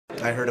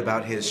I heard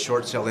about his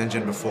short sale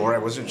engine before. I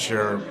wasn't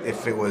sure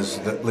if it was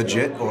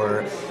legit,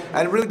 or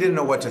I really didn't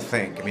know what to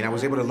think. I mean, I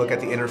was able to look at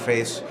the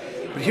interface,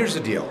 but here's the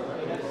deal.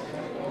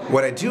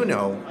 What I do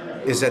know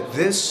is that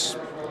this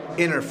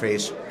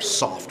interface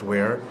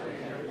software,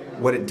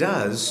 what it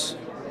does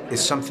is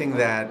something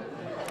that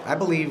I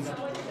believe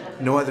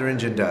no other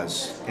engine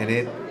does, and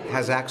it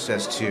has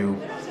access to,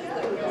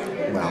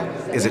 well,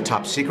 is it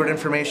top secret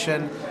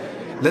information?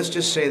 Let's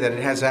just say that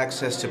it has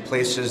access to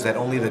places that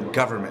only the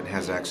government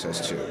has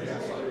access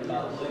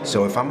to.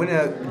 So if I'm going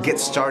to get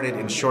started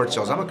in short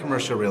sales, I'm a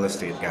commercial real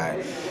estate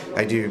guy.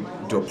 I do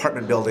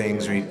apartment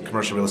buildings,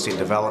 commercial real estate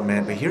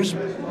development, but here's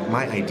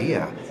my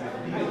idea,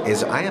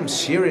 is I am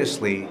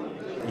seriously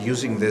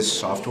using this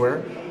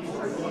software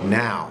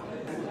now,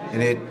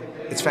 and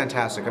it's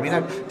fantastic. I mean,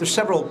 there's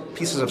several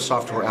pieces of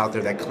software out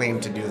there that claim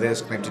to do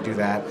this, claim to do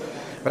that,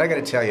 but I got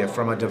to tell you,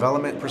 from a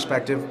development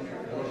perspective,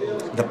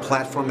 the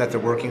platform that they're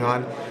working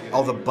on,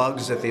 all the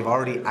bugs that they've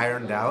already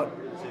ironed out,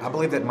 I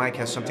believe that Mike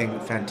has something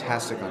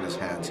fantastic on his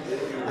hands.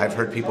 I've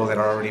heard people that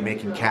are already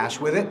making cash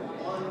with it.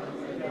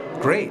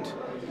 Great.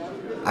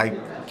 I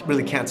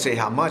really can't say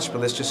how much,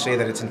 but let's just say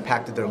that it's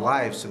impacted their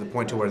lives to the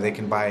point to where they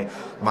can buy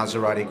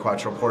Maserati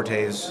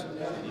Quattroportes.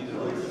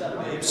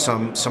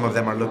 Some of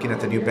them are looking at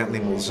the new Bentley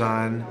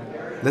Mulsanne.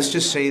 Let's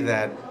just say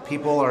that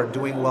people are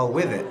doing well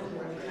with it.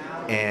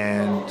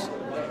 And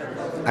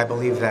I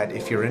believe that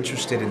if you're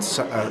interested in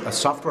a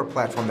software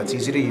platform that's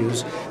easy to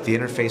use, the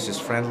interface is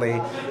friendly,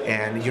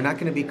 and you're not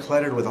going to be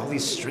cluttered with all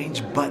these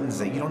strange buttons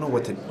that you don't know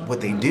what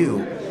they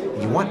do.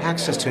 You want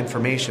access to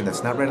information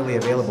that's not readily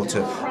available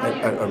to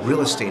a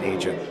real estate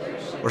agent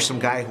or some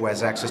guy who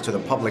has access to the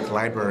public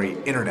library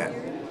internet.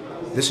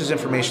 This is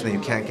information that you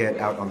can't get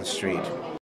out on the street.